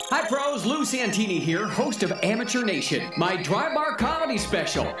Hi pros, Lou Santini here, host of Amateur Nation. My dry bar comedy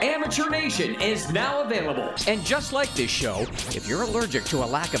special, Amateur Nation, is now available. And just like this show, if you're allergic to a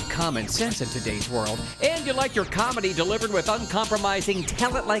lack of common sense in today's world, and you like your comedy delivered with uncompromising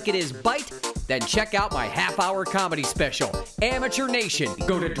tell-it-like-it-is bite, then check out my half-hour comedy special, Amateur Nation.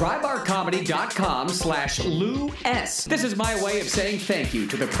 Go to drybarcomedy.com/Lou S. This is my way of saying thank you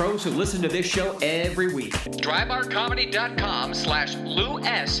to the pros who listen to this show every week. drybarcomedy.com/Lou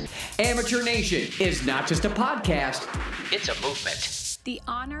S. Amateur Nation is not just a podcast, it's a movement. The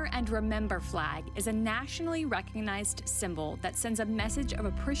Honor and Remember flag is a nationally recognized symbol that sends a message of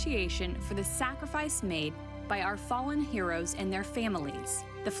appreciation for the sacrifice made by our fallen heroes and their families.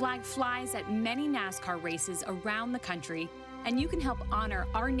 The flag flies at many NASCAR races around the country, and you can help honor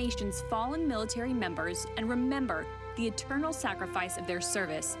our nation's fallen military members and remember the eternal sacrifice of their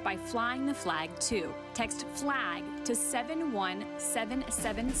service by flying the flag too. Text FLAG to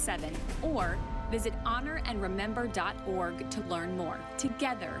 71777 or visit honorandremember.org to learn more.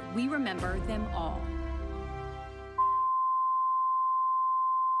 Together, we remember them all.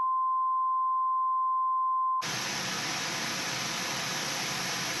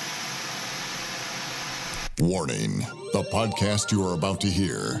 Warning. The podcast you are about to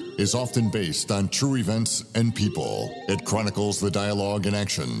hear is often based on true events and people. It chronicles the dialogue and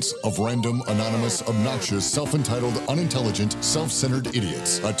actions of random, anonymous, obnoxious, self-entitled, unintelligent, self-centered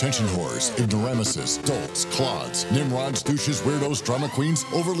idiots, attention whores, ignoramuses, dolts, clods, nimrods, douches, weirdos, drama queens,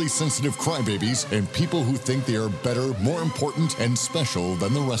 overly sensitive crybabies, and people who think they are better, more important, and special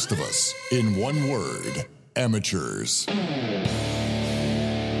than the rest of us. In one word, amateurs.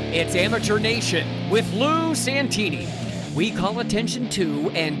 It's Amateur Nation with Lou Santini. We call attention to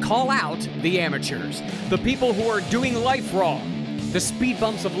and call out the amateurs, the people who are doing life wrong, the speed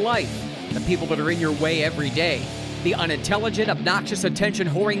bumps of life, the people that are in your way every day, the unintelligent, obnoxious,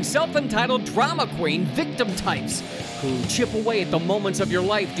 attention-whoring, self-entitled drama queen victim types who chip away at the moments of your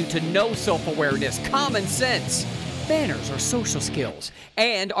life due to no self-awareness, common sense, manners, or social skills,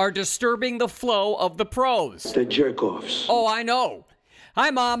 and are disturbing the flow of the pros. The jerk-offs. Oh, I know. Hi,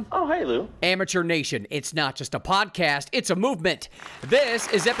 Mom. Oh, hey, Lou. Amateur Nation, it's not just a podcast, it's a movement. This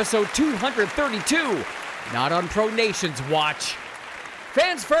is episode 232, not on Pro Nation's watch.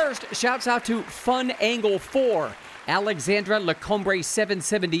 Fans first, shouts out to Fun Angle 4, Alexandra Lecombre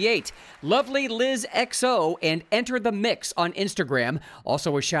 778, Lovely Liz XO, and Enter the Mix on Instagram.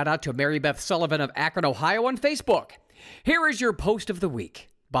 Also a shout out to Mary Beth Sullivan of Akron, Ohio on Facebook. Here is your post of the week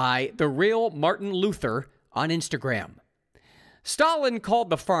by The Real Martin Luther on Instagram. Stalin called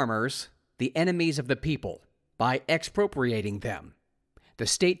the farmers the enemies of the people by expropriating them. The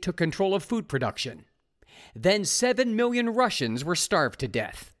state took control of food production. Then 7 million Russians were starved to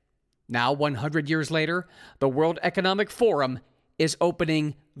death. Now, 100 years later, the World Economic Forum is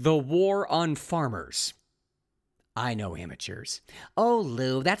opening the War on Farmers. I know, amateurs. Oh,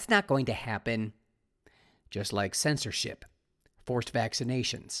 Lou, that's not going to happen. Just like censorship, forced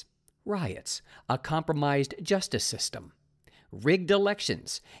vaccinations, riots, a compromised justice system, rigged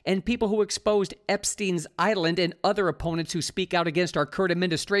elections, and people who exposed Epstein's Island and other opponents who speak out against our current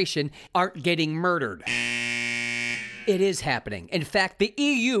administration aren't getting murdered. It is happening. In fact, the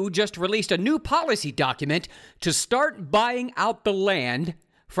EU just released a new policy document to start buying out the land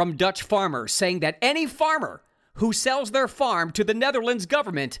from Dutch farmers, saying that any farmer who sells their farm to the Netherlands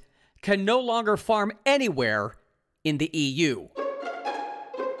government can no longer farm anywhere in the EU.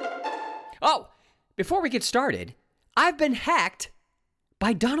 Oh, before we get started, I've been hacked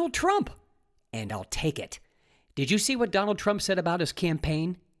by Donald Trump, and I'll take it. Did you see what Donald Trump said about his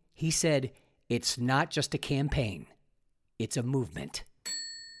campaign? He said, it's not just a campaign, it's a movement.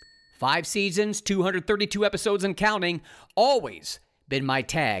 5 seasons, 232 episodes and counting, always been my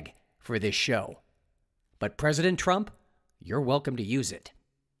tag for this show. But President Trump, you're welcome to use it.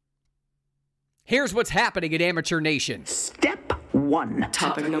 Here's what's happening at Amateur Nation. Step 1.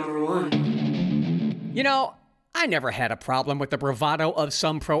 Topic number 1. You know, I never had a problem with the bravado of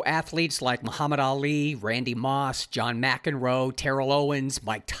some pro athletes like Muhammad Ali, Randy Moss, John McEnroe, Terrell Owens,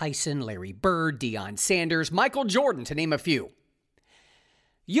 Mike Tyson, Larry Bird, Deion Sanders, Michael Jordan, to name a few.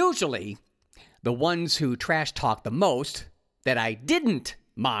 Usually, the ones who trash talk the most that I didn't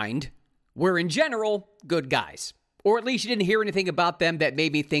mind were in general good guys. Or at least you didn't hear anything about them that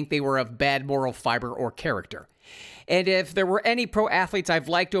made me think they were of bad moral fiber or character. And if there were any pro athletes I've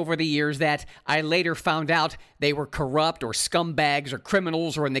liked over the years that I later found out they were corrupt or scumbags or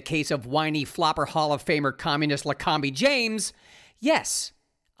criminals, or in the case of whiny flopper Hall of Famer communist Lakambi James, yes,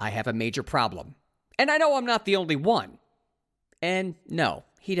 I have a major problem. And I know I'm not the only one. And no,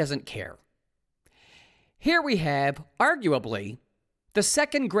 he doesn't care. Here we have, arguably, the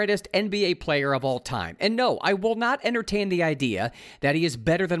second greatest NBA player of all time. And no, I will not entertain the idea that he is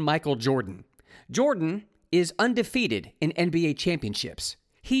better than Michael Jordan. Jordan is undefeated in NBA championships.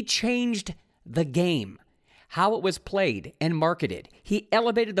 He changed the game, how it was played and marketed. He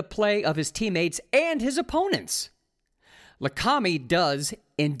elevated the play of his teammates and his opponents. Lakami does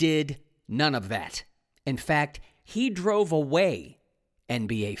and did none of that. In fact, he drove away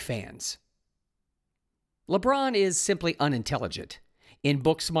NBA fans. LeBron is simply unintelligent in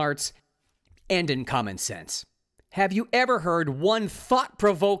book smarts and in common sense. Have you ever heard one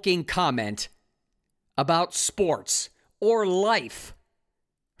thought-provoking comment about sports or life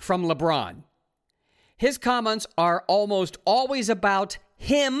from LeBron? His comments are almost always about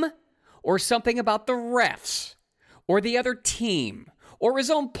him or something about the refs or the other team or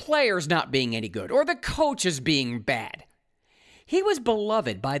his own players not being any good or the coaches being bad. He was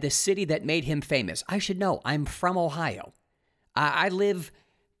beloved by the city that made him famous. I should know, I'm from Ohio. I live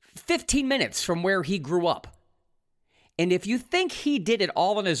 15 minutes from where he grew up. And if you think he did it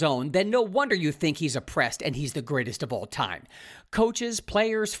all on his own, then no wonder you think he's oppressed and he's the greatest of all time. Coaches,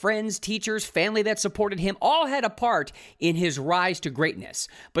 players, friends, teachers, family that supported him all had a part in his rise to greatness.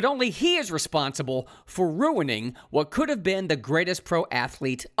 But only he is responsible for ruining what could have been the greatest pro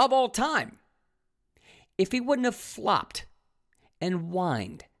athlete of all time. If he wouldn't have flopped and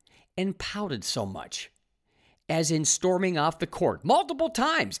whined and pouted so much, as in storming off the court multiple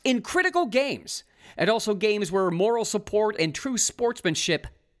times in critical games, and also games where moral support and true sportsmanship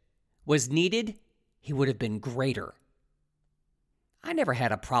was needed, he would have been greater. I never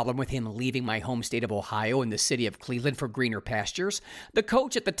had a problem with him leaving my home state of Ohio and the city of Cleveland for greener pastures. The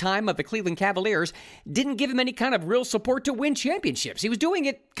coach at the time of the Cleveland Cavaliers didn't give him any kind of real support to win championships. He was doing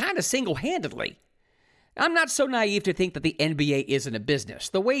it kind of single-handedly. I'm not so naive to think that the NBA isn't a business.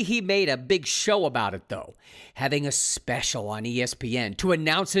 The way he made a big show about it, though, having a special on ESPN to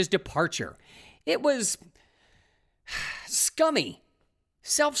announce his departure, it was scummy,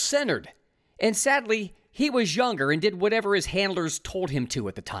 self-centered, and sadly, he was younger and did whatever his handlers told him to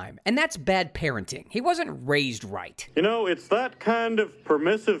at the time. And that's bad parenting. He wasn't raised right. You know, it's that kind of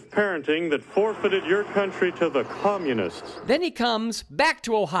permissive parenting that forfeited your country to the communists. Then he comes back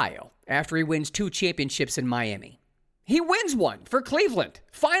to Ohio after he wins 2 championships in Miami. He wins one for Cleveland.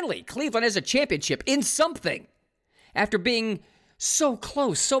 Finally, Cleveland has a championship in something. After being so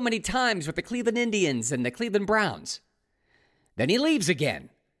close so many times with the Cleveland Indians and the Cleveland Browns. Then he leaves again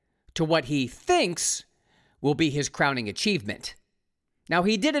to what he thinks will be his crowning achievement. Now,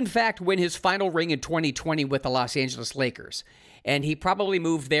 he did in fact win his final ring in 2020 with the Los Angeles Lakers. And he probably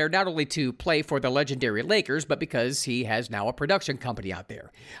moved there not only to play for the legendary Lakers, but because he has now a production company out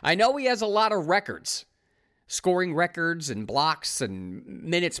there. I know he has a lot of records, scoring records and blocks and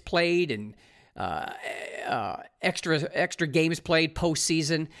minutes played and extra games played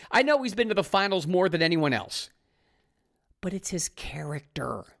postseason. I know he's been to the finals more than anyone else. But it's his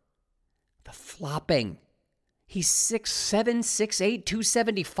character. The flopping. He's 6'7", 6'8",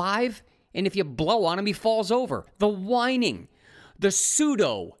 275, and if you blow on him, he falls over. The whining. The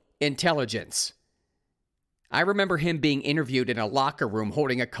pseudo-intelligence. I remember him being interviewed in a locker room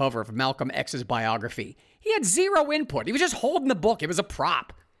holding a cover of Malcolm X's biography. He had zero input. He was just holding the book. It was a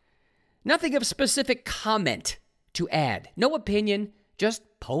prop. Nothing of specific comment to add. No opinion, just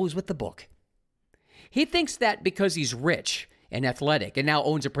pose with the book. He thinks that because he's rich and athletic and now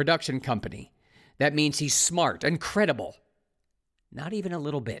owns a production company, that means he's smart and credible. Not even a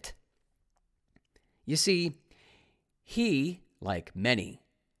little bit. You see, he, like many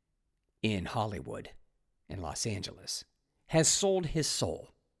in Hollywood and Los Angeles, has sold his soul.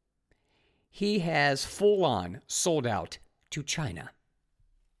 He has full-on sold out to China.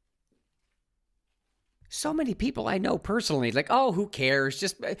 So many people I know personally, like, oh, who cares?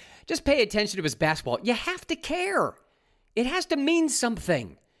 Just pay attention to his basketball. You have to care. It has to mean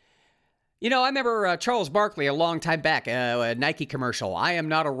something. You know, I remember Charles Barkley a long time back, a Nike commercial. I am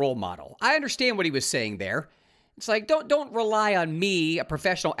not a role model. I understand what he was saying there. It's like, don't rely on me, a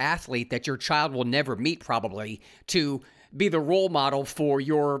professional athlete that your child will never meet probably, to be the role model for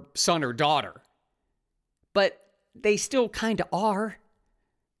your son or daughter. But they still kind of are.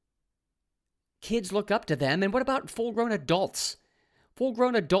 Kids look up to them. And what about full-grown adults?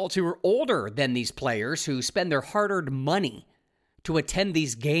 Full-grown adults who are older than these players, who spend their hard-earned money to attend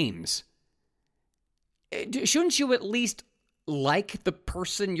these games. Shouldn't you at least like the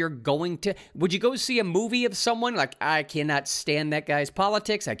person you're going to? Would you go see a movie of someone like, I cannot stand that guy's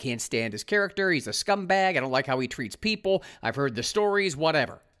politics. I can't stand his character. He's a scumbag. I don't like how he treats people. I've heard the stories,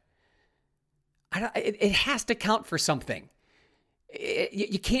 whatever. It has to count for something.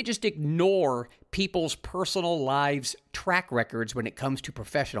 You can't just ignore people's personal lives' track records when it comes to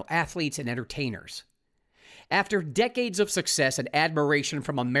professional athletes and entertainers. After decades of success and admiration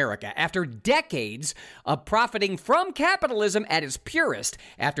from America, after decades of profiting from capitalism at its purest,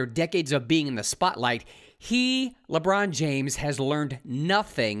 after decades of being in the spotlight, LeBron James, has learned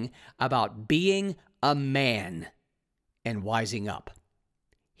nothing about being a man and wising up.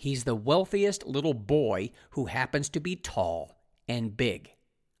 He's the wealthiest little boy who happens to be tall and big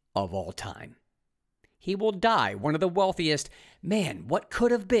of all time. He will die one of the wealthiest, what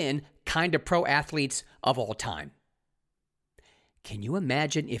could have been kind of pro athletes of all time. Can you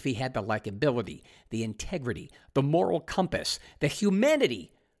imagine if he had the likability, the integrity, the moral compass, the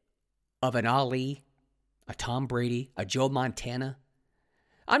humanity of an Ali, a Tom Brady, a Joe Montana?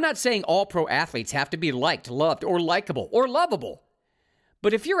 I'm not saying all pro athletes have to be liked, loved, or likable, or lovable.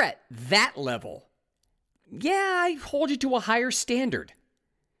 But if you're at that level, I hold you to a higher standard.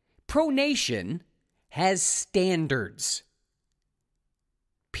 Pro Nation has standards.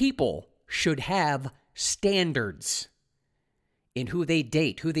 People should have standards in who they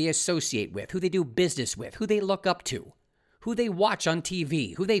date, who they associate with, who they do business with, who they look up to, who they watch on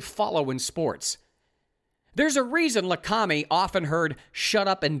TV, who they follow in sports. There's a reason Lakami often heard "shut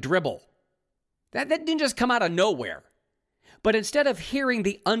up and dribble." That didn't just come out of nowhere. But instead of hearing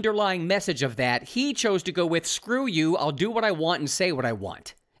the underlying message of that, he chose to go with "screw you, I'll do what I want and say what I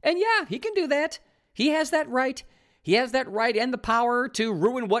want." And he can do that. He has that right. He has that right and the power to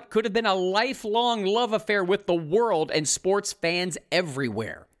ruin what could have been a lifelong love affair with the world and sports fans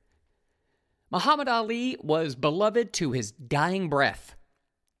everywhere. Muhammad Ali was beloved to his dying breath.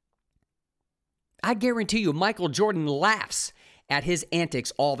 I guarantee you Michael Jordan laughs at his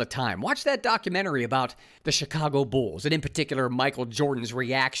antics all the time. Watch that documentary about the Chicago Bulls, and in particular Michael Jordan's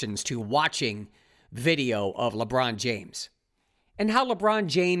reactions to watching video of LeBron James. And how LeBron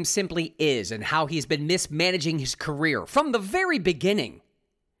James simply is, and how he's been mismanaging his career from the very beginning.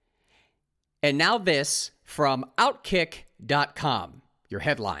 And now this from Outkick.com, your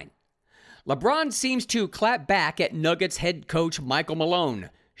headline. LeBron seems to clap back at Nuggets head coach Michael Malone.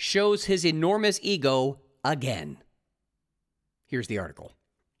 Shows his enormous ego again. Here's the article.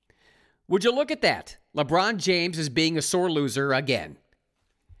 Would you look at that? LeBron James is being a sore loser again.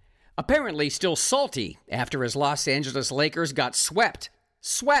 Apparently still salty after his Los Angeles Lakers got swept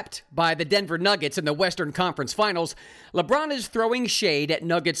by the Denver Nuggets in the Western Conference Finals, LeBron is throwing shade at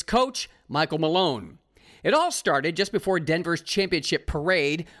Nuggets coach Michael Malone. It all started just before Denver's championship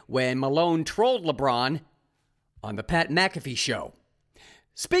parade when Malone trolled LeBron on the Pat McAfee show.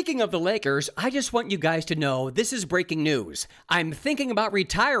 Speaking of the Lakers, I just want you guys to know this is breaking news. I'm thinking about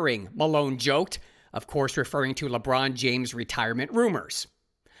retiring, Malone joked, of course referring to LeBron James' retirement rumors.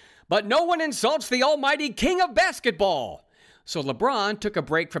 But no one insults the almighty king of basketball. So LeBron took a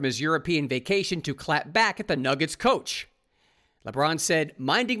break from his European vacation to clap back at the Nuggets coach. LeBron said,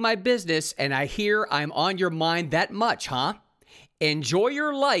 "Minding my business, and I hear I'm on your mind that much, huh? Enjoy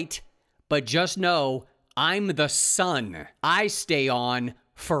your light, but just know I'm the sun. I stay on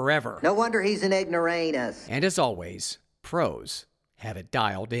forever." No wonder he's an ignoramus. And as always, pros have it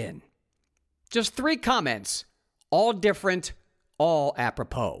dialed in. Just 3 comments, all different, all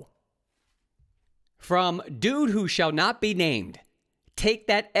apropos. From Dude Who Shall Not Be Named. Take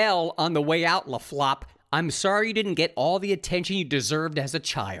that L on the way out, LaFlop. I'm sorry you didn't get all the attention you deserved as a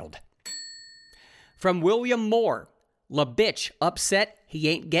child. From William Moore. La bitch upset he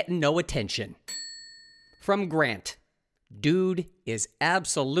ain't getting no attention. From Grant. Dude is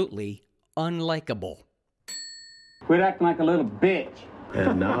absolutely unlikable. Quit acting like a little bitch.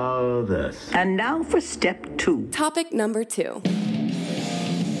 And now this. And now for step 2. Topic number 2.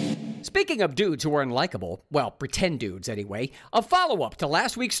 Speaking of dudes who are unlikable, well, pretend dudes anyway, a follow-up to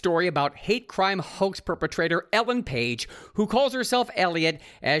last week's story about hate crime hoax perpetrator Ellen Page, who calls herself Elliot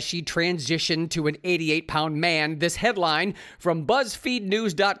as she transitioned to an 88-pound man. This headline from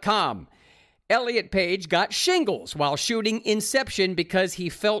BuzzFeedNews.com. Elliot Page got shingles while shooting Inception because he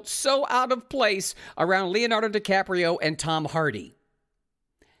felt so out of place around Leonardo DiCaprio and Tom Hardy.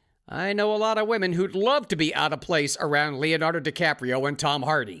 I know a lot of women who'd love to be out of place around Leonardo DiCaprio and Tom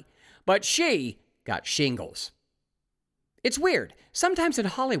Hardy, but she got shingles. It's weird. Sometimes in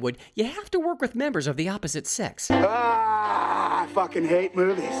Hollywood, you have to work with members of the opposite sex. I fucking hate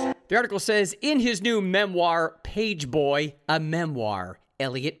movies. The article says, in his new memoir, Page Boy, a memoir,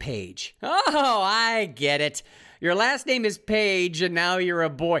 Elliot Page. Oh, I get it. Your last name is Page, and now you're a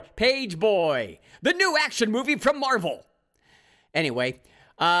boy. Page Boy, the new action movie from Marvel. Anyway,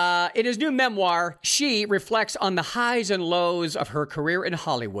 In his new memoir, she reflects on the highs and lows of her career in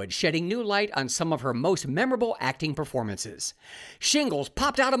Hollywood, shedding new light on some of her most memorable acting performances. Shingles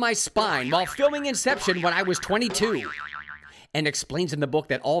popped out of my spine while filming Inception when I was 22. And explains in the book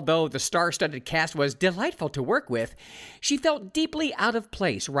that although the star-studded cast was delightful to work with, she felt deeply out of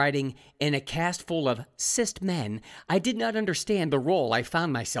place writing, "In a cast full of cis men, I did not understand the role I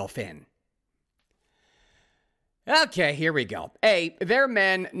found myself in." Okay, here we go. A, they're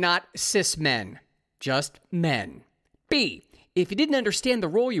men, not cis men. Just men. B, if you didn't understand the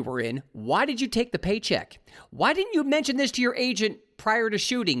role you were in, why did you take the paycheck? Why didn't you mention this to your agent prior to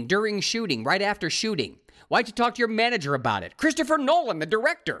shooting, during shooting, right after shooting? Why'd you talk to your manager about it? Christopher Nolan, the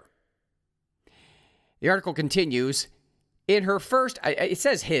director. The article continues. In her first, it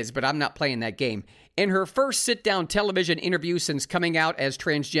says his, but I'm not playing that game. In her first sit-down television interview since coming out as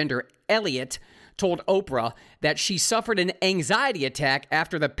transgender, Elliot told Oprah that she suffered an anxiety attack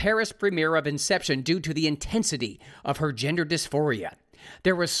after the Paris premiere of Inception due to the intensity of her gender dysphoria.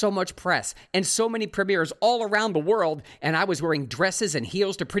 There was so much press and so many premieres all around the world, and I was wearing dresses and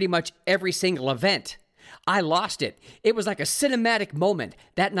heels to pretty much every single event. I lost it. It was like a cinematic moment.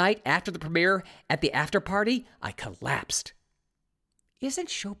 That night after the premiere, at the after party, I collapsed. Isn't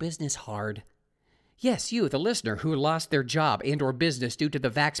show business hard? Yes, you, the listener, who lost their job and or business due to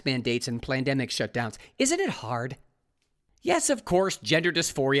the vax mandates and pandemic shutdowns. Isn't it hard? Yes, of course, gender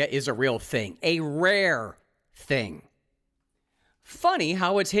dysphoria is a real thing. A rare thing. Funny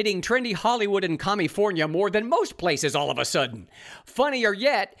how it's hitting trendy Hollywood and California more than most places all of a sudden. Funnier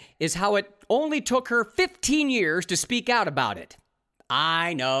yet is how it only took her 15 years to speak out about it.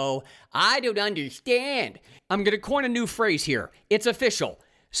 I know. I don't understand. I'm going to coin a new phrase here. It's official.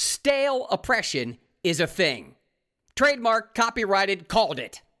 Stale oppression is a thing. Trademark, copyrighted, called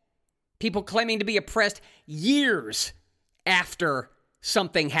it. People claiming to be oppressed years after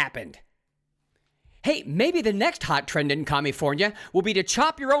something happened. Hey, maybe the next hot trend in California will be to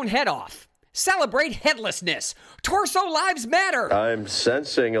chop your own head off. Celebrate headlessness. Torso lives matter. I'm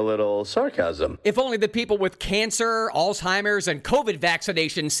sensing a little sarcasm. If only the people with cancer, Alzheimer's, and COVID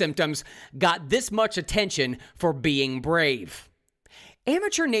vaccination symptoms got this much attention for being brave.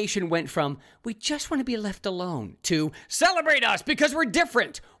 Amateur Nation went from, we just want to be left alone, to celebrate us because we're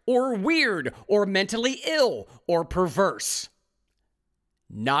different, or weird, or mentally ill, or perverse.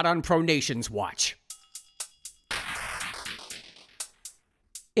 Not on Pro Nation's watch.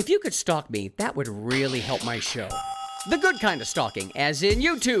 If you could stalk me, that would really help my show. The good kind of stalking, as in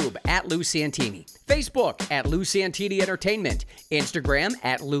YouTube, at Lou Santini, Facebook, at Lou Santini Entertainment, Instagram,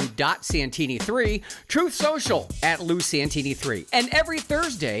 at Lou.Santini3, Truth Social, at Lou Santini3. And every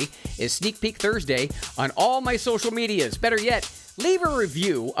Thursday is Sneak Peek Thursday on all my social medias. Better yet, leave a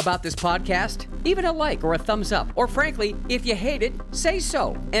review about this podcast, even a like or a thumbs up. Or frankly, if you hate it, say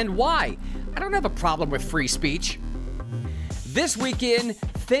so. And why? I don't have a problem with free speech. This weekend,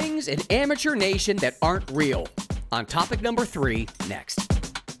 things in Amateur Nation that aren't real. On topic number 3, next.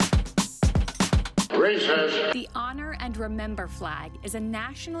 The Honor and Remember flag is a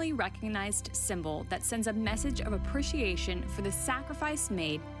nationally recognized symbol that sends a message of appreciation for the sacrifice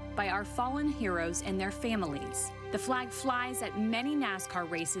made by our fallen heroes and their families. The flag flies at many NASCAR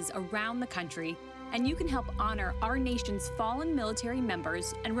races around the country, and you can help honor our nation's fallen military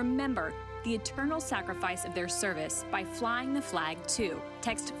members and remember the eternal sacrifice of their service by flying the flag too.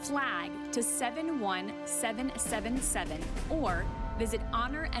 Text FLAG to 71777 or visit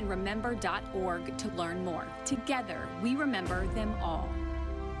honorandremember.org to learn more. Together, we remember them all.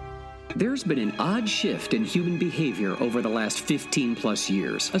 There's been an odd shift in human behavior over the last 15 plus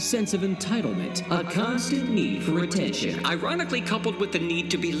years. A sense of entitlement, a constant need for attention, ironically coupled with the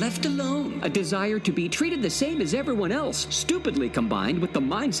need to be left alone. A desire to be treated the same as everyone else, stupidly combined with the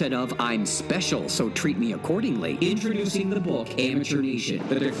mindset of, I'm special, so treat me accordingly. Introducing the book, Amateur Nation,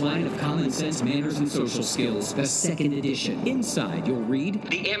 The Decline of Common Sense, Manners, and Social Skills, the 2nd edition. Inside, you'll read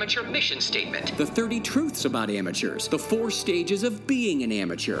the Amateur Mission Statement, the 30 Truths About Amateurs, the 4 Stages of Being an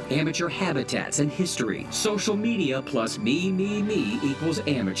Amateur, Amateur Habitats and History, Social Media plus me equals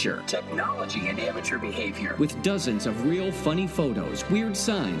amateur, Technology and Amateur Behavior, with dozens of real funny photos, weird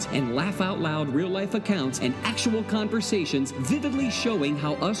signs, and laugh-out-loud real-life accounts and actual conversations vividly showing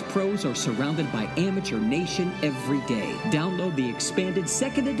how us pros are surrounded by Amateur Nation every day. Download the expanded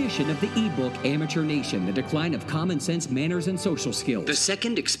 2nd edition of the ebook Amateur Nation, The Decline of Common Sense, Manners, and Social Skills. The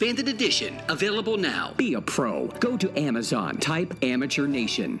 2nd expanded edition, available now. Be a pro. Go to Amazon. Type Amateur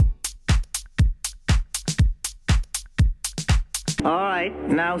Nation. All right,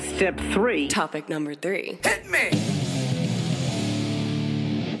 now step 3. Topic number 3. Hit me!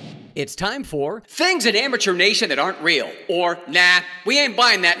 it's time for Things in Amateur Nation That Aren't Real, or Nah, we ain't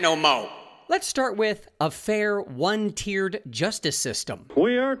buying that no mo. Let's start with a fair, one-tiered justice system.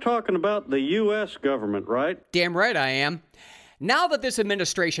 We are talking about the U.S. government, right? Damn right I am. Now that this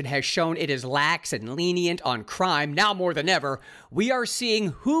administration has shown it is lax and lenient on crime, now more than ever, we are seeing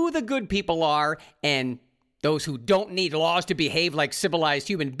who the good people are and those who don't need laws to behave like civilized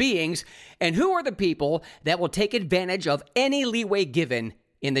human beings, and who are the people that will take advantage of any leeway given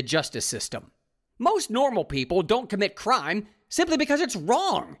in the justice system. Most normal people don't commit crime simply because it's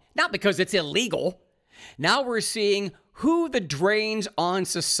wrong, not because it's illegal. Now we're seeing who the drains on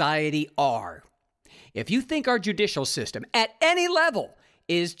society are. If you think our judicial system at any level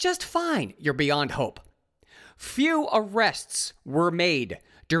is just fine, you're beyond hope. Few arrests were made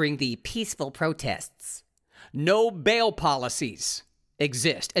during the peaceful protests. No bail policies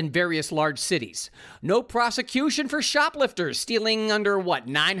exist in various large cities. No prosecution for shoplifters stealing under,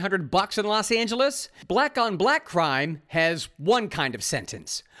 $900 in Los Angeles? Black on black crime has one kind of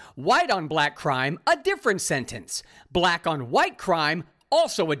sentence. White on black crime, a different sentence. Black on white crime,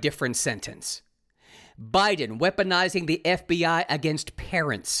 also a different sentence. Biden weaponizing the FBI against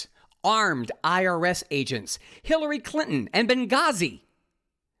parents, armed IRS agents, Hillary Clinton and Benghazi.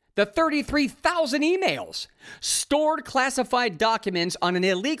 The 33,000 emails, stored classified documents on an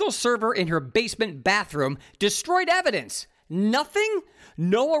illegal server in her basement bathroom, destroyed evidence. Nothing?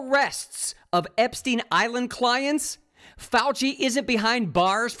 No arrests of Epstein Island clients? Fauci isn't behind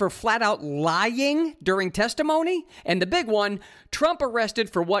bars for flat-out lying during testimony? And the big one, Trump arrested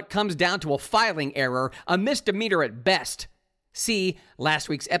for what comes down to a filing error, a misdemeanor at best. See last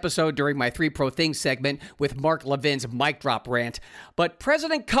week's episode during my 3 Pro Things segment with Mark Levin's mic drop rant. But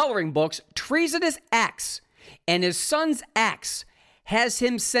President Coloring Book's treasonous acts and his son's acts has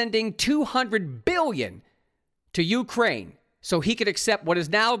him sending $200 billion to Ukraine so he could accept what is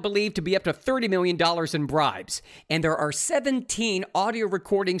now believed to be up to $30 million in bribes. And there are 17 audio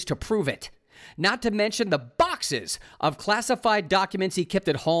recordings to prove it. Not to mention the boxes of classified documents he kept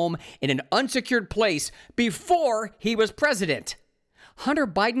at home in an unsecured place before he was president. Hunter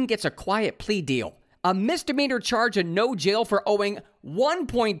Biden gets a quiet plea deal, a misdemeanor charge and no jail for owing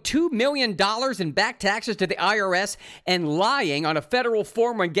 $1.2 million in back taxes to the IRS and lying on a federal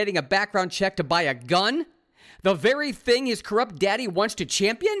form when getting a background check to buy a gun. The very thing his corrupt daddy wants to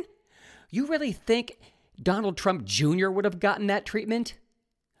champion? You really think Donald Trump Jr. would have gotten that treatment?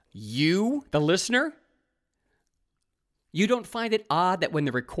 You, the listener? You don't find it odd that when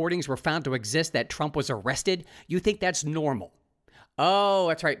the recordings were found to exist that Trump was arrested? You think that's normal. Oh,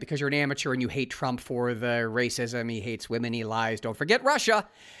 that's right, because you're an amateur and you hate Trump for the racism, he hates women, he lies. Don't forget Russia.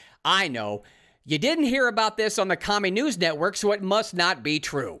 I know. You didn't hear about this on the Commie News Network, so it must not be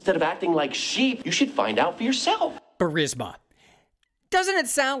true. Instead of acting like sheep, you should find out for yourself. Burisma. Doesn't it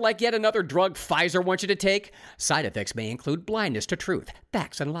sound like yet another drug Pfizer wants you to take? Side effects may include blindness to truth,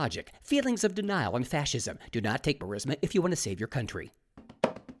 facts and logic, feelings of denial and fascism. Do not take Burisma if you want to save your country.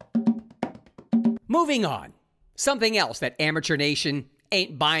 Moving on. Something else that Amateur Nation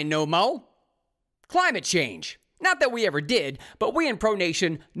ain't buying no mo. Climate change. Not that we ever did, but we in Pro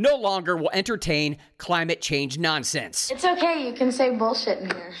Nation no longer will entertain climate change nonsense. It's okay, you can say bullshit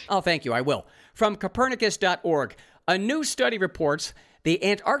in here. Oh, thank you, I will. From Copernicus.org, a new study reports the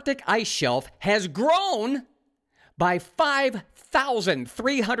Antarctic ice shelf has grown by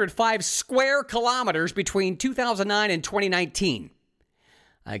 5,305 square kilometers between 2009 and 2019.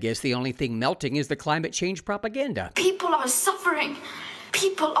 I guess the only thing melting is the climate change propaganda. People are suffering.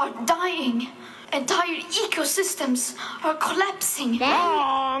 People are dying. Entire ecosystems are collapsing.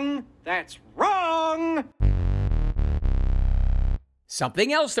 Wrong! That's wrong!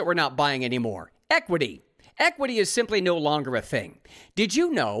 Something else that we're not buying anymore. Equity. Equity is simply no longer a thing. Did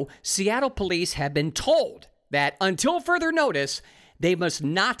you know Seattle police have been told that until further notice, they must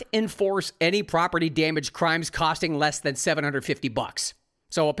not enforce any property damage crimes costing less than $750?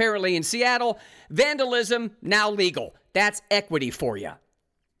 So apparently in Seattle, vandalism now legal. That's equity for you.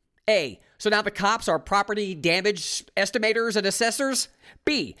 A, so now the cops are property damage estimators and assessors?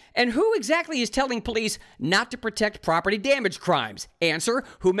 B, and who exactly is telling police not to protect property damage crimes? Answer,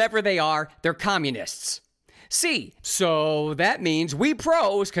 whomever they are, they're communists. C, so that means we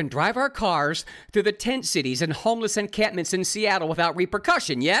pros can drive our cars through the tent cities and homeless encampments in Seattle without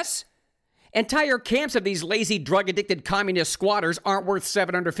repercussion, yes? Entire camps of these lazy, drug-addicted communist squatters aren't worth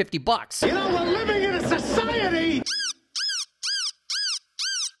 $750. You know, we're living in a society!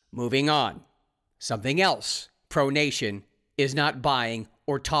 Moving on. Something else Pro Nation is not buying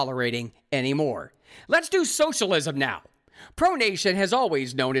or tolerating anymore. Let's do socialism now. Pronation has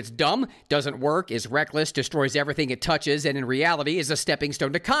always known it's dumb, doesn't work, is reckless, destroys everything it touches, and in reality is a stepping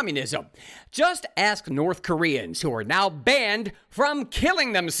stone to communism. Just ask North Koreans, who are now banned from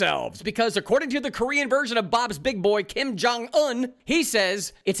killing themselves because, according to the Korean version of Bob's big boy Kim Jong-un, he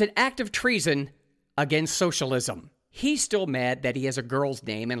says it's an act of treason against socialism. He's still mad that he has a girl's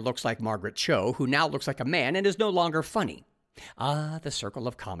name and looks like Margaret Cho, who now looks like a man and is no longer funny. Ah, the circle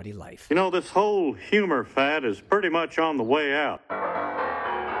of comedy life. You know, this whole humor fad is pretty much on the way out.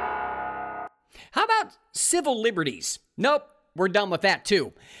 How about civil liberties? Nope, we're done with that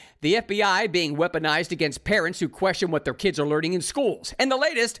too. The FBI being weaponized against parents who question what their kids are learning in schools. And the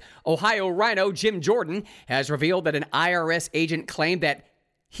latest, Ohio Rhino Jim Jordan has revealed that an IRS agent claimed that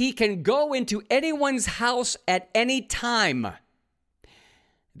he can go into anyone's house at any time.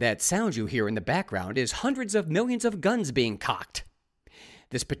 That sound you hear in the background is hundreds of millions of guns being cocked.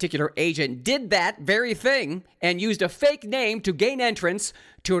 This particular agent did that very thing and used a fake name to gain entrance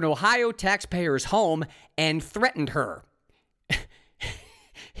to an Ohio taxpayer's home and threatened her.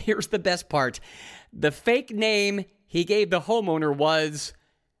 Here's the best part. The fake name he gave the homeowner was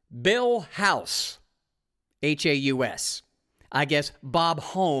Bill House. H-A-U-S. I guess Bob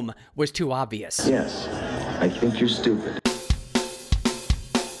Home was too obvious. Yes, I think you're stupid.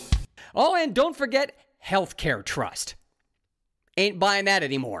 Oh, and don't forget Healthcare Trust. Ain't buying that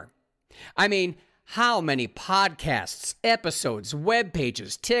anymore. I mean, how many podcasts, episodes, web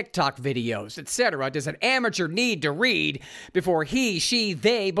pages, TikTok videos, etc. does an amateur need to read before he, she,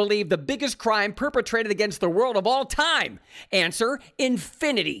 they believe the biggest crime perpetrated against the world of all time? Answer,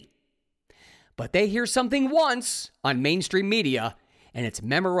 infinity. But they hear something once on mainstream media, and it's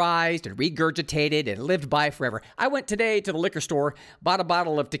memorized and regurgitated and lived by forever. I went today to the liquor store, bought a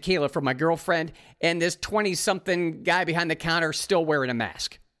bottle of tequila for my girlfriend, and this 20-something guy behind the counter still wearing a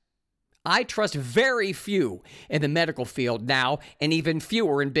mask. I trust very few in the medical field now, and even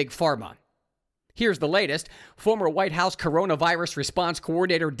fewer in big pharma. Here's the latest. Former White House coronavirus response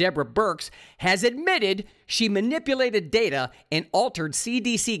coordinator Deborah Birx has admitted she manipulated data and altered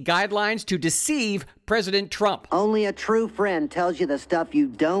CDC guidelines to deceive President Trump. Only a true friend tells you the stuff you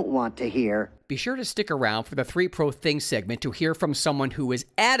don't want to hear. Be sure to stick around for the 3 Pro Things segment to hear from someone who is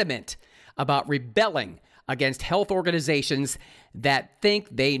adamant about rebelling against health organizations that think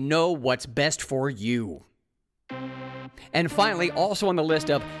they know what's best for you. And finally, also on the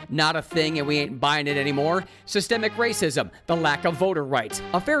list of not a thing and we ain't buying it anymore, systemic racism, the lack of voter rights,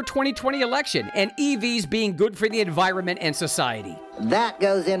 a fair 2020 election, and EVs being good for the environment and society. That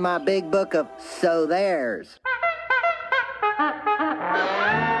goes in my big book of So There's.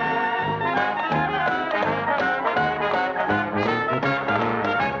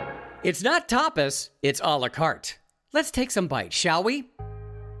 It's not tapas, it's a la carte. Let's take some bites, shall we?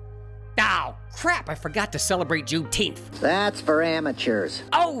 Oh, crap, I forgot to celebrate Juneteenth. That's for amateurs.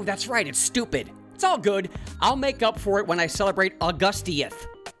 Oh, that's right, it's stupid. It's all good. I'll make up for it when I celebrate Augustieth.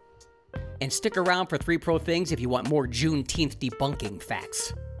 And stick around for 3 Pro Things if you want more Juneteenth debunking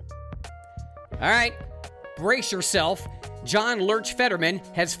facts. All right, brace yourself. John Lurch Fetterman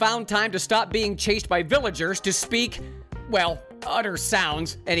has found time to stop being chased by villagers to speak, well, utter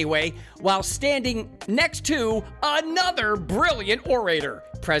sounds, anyway, while standing next to another brilliant orator,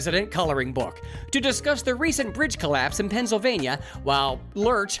 President Coloring Book, to discuss the recent bridge collapse in Pennsylvania, while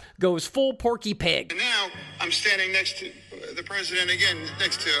Lurch goes full Porky Pig. And now I'm standing next to the president again,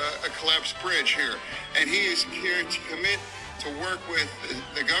 next to a collapsed bridge here, and he is here to commit to work with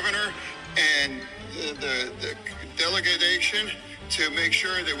the governor and the delegation to make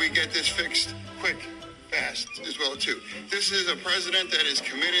sure that we get this fixed quick. Fast as well too. This is a president that is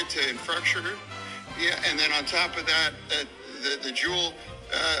committed to infrastructure, yeah, and then on top of that, the dual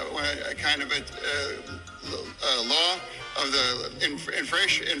kind of a law of the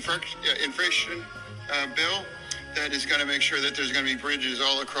inflation bill that is going to make sure that there's going to be bridges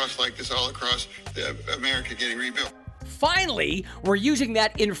all across America getting rebuilt. Finally, we're using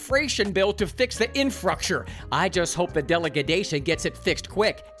that inflation bill to fix the infrastructure. I just hope the delegation gets it fixed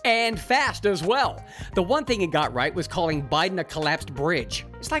quick and fast as well. The one thing he got right was calling Biden a collapsed bridge.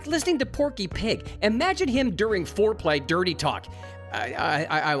 It's like listening to Porky Pig. Imagine him during foreplay dirty talk.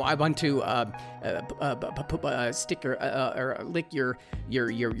 I want to stick or lick your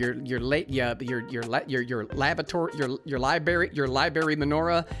library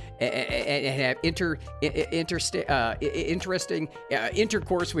menorah and have interesting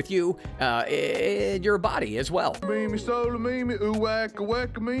intercourse with you in your body as well. Mimi sola mimi ooh wacka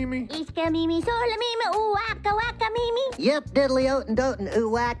wacka mimi. Iska mimi sola mimi ooh wacka wacka mimi. Yep, diddly oatin' dotin'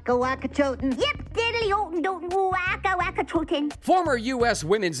 ooh wacka wacka chotin'. Yep, diddly Former U.S.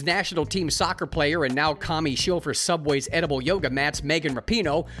 women's national team soccer player and now commie shill for Subway's edible yoga mats, Megan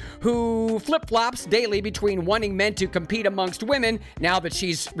Rapinoe, who flip-flops daily between wanting men to compete amongst women now that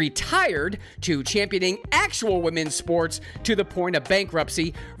she's retired to championing actual women's sports to the point of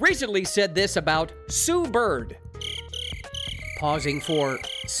bankruptcy, recently said this about Sue Bird. Pausing for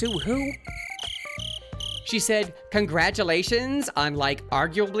Sue who? She said, "Congratulations on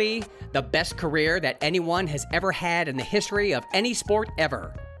arguably the best career that anyone has ever had in the history of any sport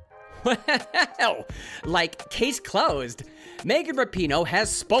ever." Well, case closed. Megan Rapinoe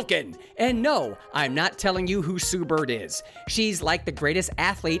has spoken. And no, I'm not telling you who Sue Bird is. She's the greatest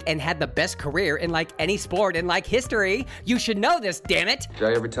athlete and had the best career in any sport in history. You should know this, damn it. Did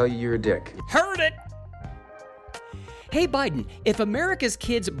I ever tell you you're a dick? Heard it. Hey Biden, if America's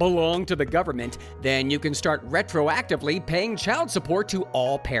kids belong to the government, then you can start retroactively paying child support to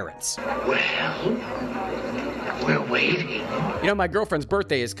all parents. Well, we're waiting. My girlfriend's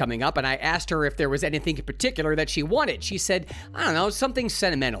birthday is coming up, and I asked her if there was anything in particular that she wanted. She said, I don't know, something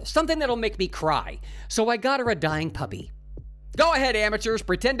sentimental, something that'll make me cry. So I got her a dying puppy. Go ahead, amateurs,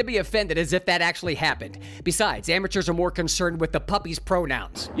 pretend to be offended as if that actually happened. Besides, amateurs are more concerned with the puppy's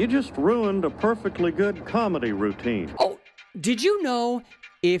pronouns. You just ruined a perfectly good comedy routine. Oh, did you know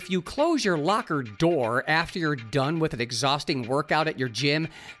if you close your locker door after you're done with an exhausting workout at your gym,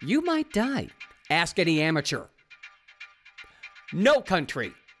 you might die? Ask any amateur. No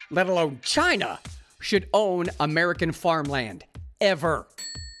country, let alone China, should own American farmland. Ever.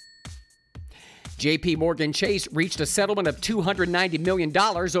 J.P. Morgan Chase reached a settlement of $290 million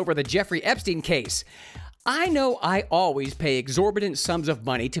over the Jeffrey Epstein case. I know I always pay exorbitant sums of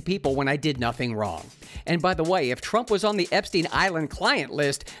money to people when I did nothing wrong. And by the way, if Trump was on the Epstein Island client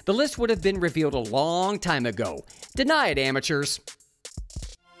list, the list would have been revealed a long time ago. Deny it, amateurs.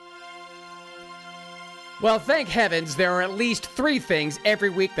 Well, thank heavens, there are at least 3 things every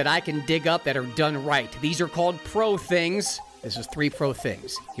week that I can dig up that are done right. These are called pro things. This is 3 pro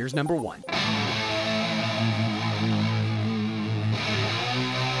things. Here's number 1.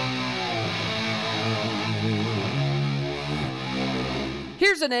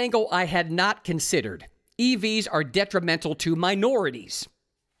 Here's an angle I had not considered. EVs are detrimental to minorities.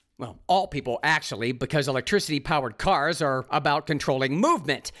 Well, all people actually, because electricity-powered cars are about controlling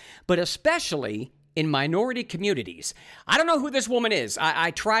movement, but especially in minority communities. I don't know who this woman is.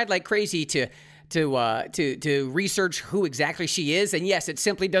 I tried like crazy to research who exactly she is, and yes, it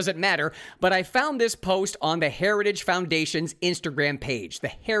simply doesn't matter, but I found this post on the Heritage Foundation's Instagram page. The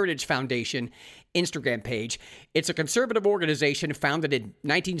Heritage Foundation Instagram page. It's a conservative organization founded in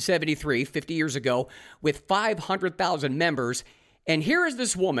 1973, 50 years ago, with 500,000 members, and here is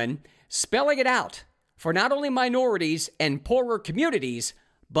this woman spelling it out for not only minorities and poorer communities,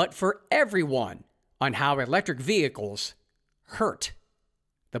 but for everyone on how electric vehicles hurt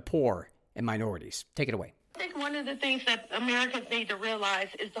the poor and minorities. Take it away. I think one of the things that Americans need to realize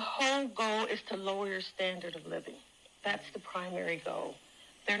is the whole goal is to lower your standard of living. That's the primary goal.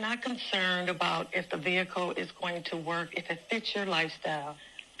 They're not concerned about if the vehicle is going to work, if it fits your lifestyle.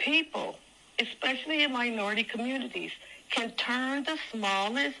 People, especially in minority communities, can turn the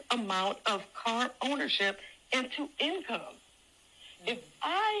smallest amount of car ownership into income. If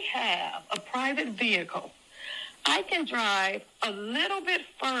I have a private vehicle, I can drive a little bit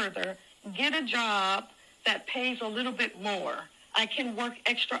further, get a job that pays a little bit more. I can work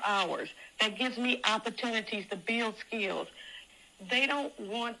extra hours. That gives me opportunities to build skills. They don't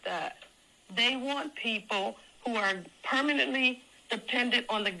want that. They want people who are permanently dependent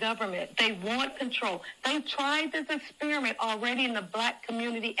on the government. They want control. They tried this experiment already in the black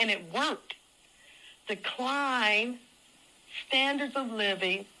community, and it worked. Decline standards of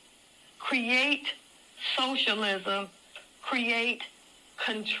living, create socialism, create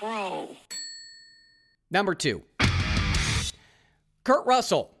control. Number 2. Kurt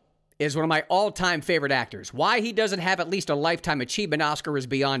Russell is one of my all-time favorite actors. Why he doesn't have at least a Lifetime Achievement Oscar is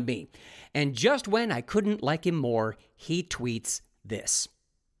beyond me. And just when I couldn't like him more, he tweets this.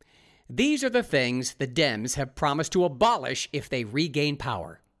 These are the things the Dems have promised to abolish if they regain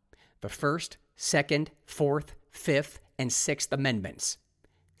power. The First, Second, Fourth, Fifth, and Sixth Amendments.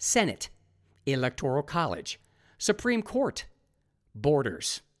 Senate, Electoral College, Supreme Court,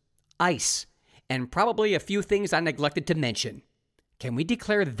 borders, ICE, and probably a few things I neglected to mention. Can we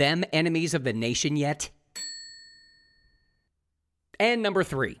declare them enemies of the nation yet? And number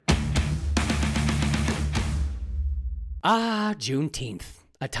 3. Juneteenth.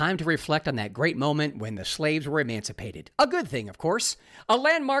 A time to reflect on that great moment when the slaves were emancipated. A good thing, of course. A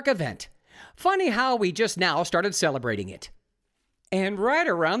landmark event. Funny how we just now started celebrating it. And right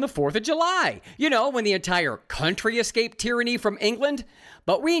around the 4th of July. You know, when the entire country escaped tyranny from England.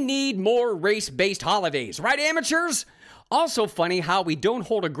 But we need more race-based holidays, right, amateurs? Also funny how we don't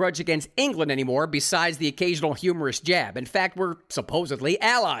hold a grudge against England anymore besides the occasional humorous jab. In fact, we're supposedly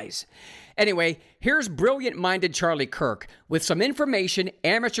allies. Anyway, here's brilliant-minded Charlie Kirk with some information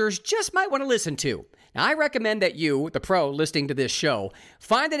amateurs just might want to listen to. Now, I recommend that you, the pro listening to this show,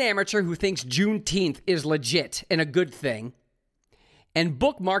 find an amateur who thinks Juneteenth is legit and a good thing, and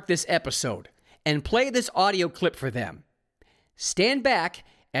bookmark this episode and play this audio clip for them. Stand back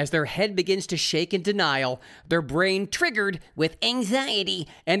as their head begins to shake in denial, their brain triggered with anxiety,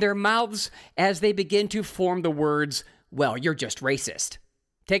 and their mouths as they begin to form the words, well, you're just racist.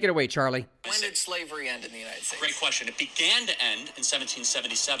 Take it away, Charlie. When did slavery end in the United States? Great question. It began to end in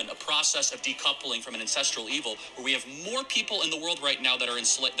 1777, a process of decoupling from an ancestral evil where we have more people in the world right now that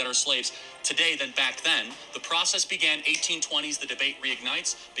are slaves today than back then. The process began 1820s. The debate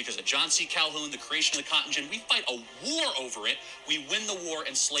reignites because of John C. Calhoun, the creation of the cotton gin. We fight a war over it. We win the war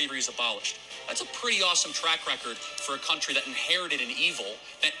and slavery is abolished. That's a pretty awesome track record for a country that inherited an evil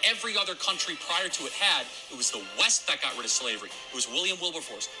that every other country prior to it had. It was the West that got rid of slavery. It was William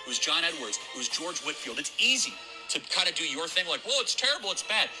Wilberforce. It was John Edwards. It was George Whitefield. It's easy to kind of do your thing like, whoa, it's terrible, it's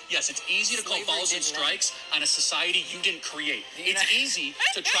bad. Yes, it's easy to call balls and strikes on a society you didn't create. It's easy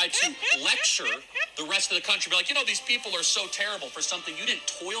to try to lecture the rest of the country. Be like, you know, these people are so terrible for something you didn't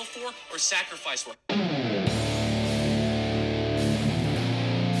toil for or sacrifice for.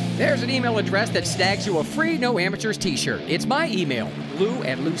 There's an email address that snags you a free No Amateurs t-shirt. It's my email,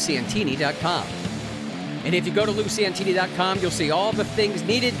 lou@lousantini.com. And if you go to lousantini.com, you'll see all the things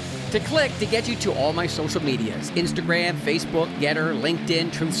needed to click to get you to all my social medias, Instagram, Facebook, Getter,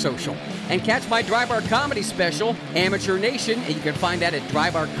 LinkedIn, Truth Social. And catch my Dry Bar Comedy special, Amateur Nation, and you can find that at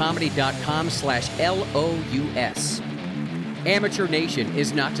drybarcomedy.com/LOUS. Amateur Nation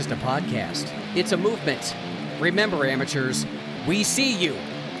is not just a podcast, it's a movement. Remember, amateurs, we see you.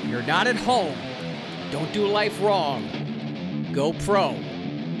 You're not at home. Don't do life wrong. Go pro.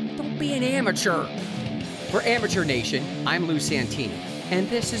 Don't be an amateur. For Amateur Nation, I'm Lou Santini, and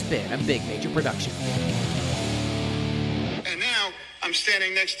this has been a Big Major production. And now I'm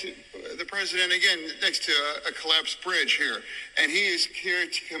standing next to the president again, next to a collapsed bridge here. And he is here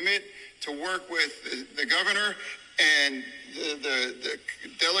to commit to work with the governor and the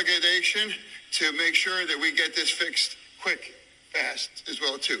delegation to make sure that we get this fixed quick, fast as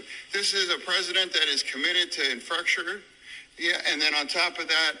well, too. This is a president that is committed to infrastructure. Yeah, and then on top of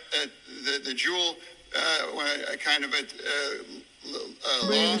that, the jewel kind of a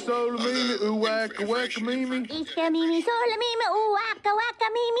law of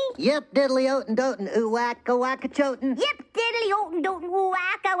Yep, diddly oatin' dotin', ooh wacka wacka chotin'. Yep, diddly oatin' dotin', ooh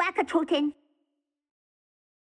wacka wacka chotin'.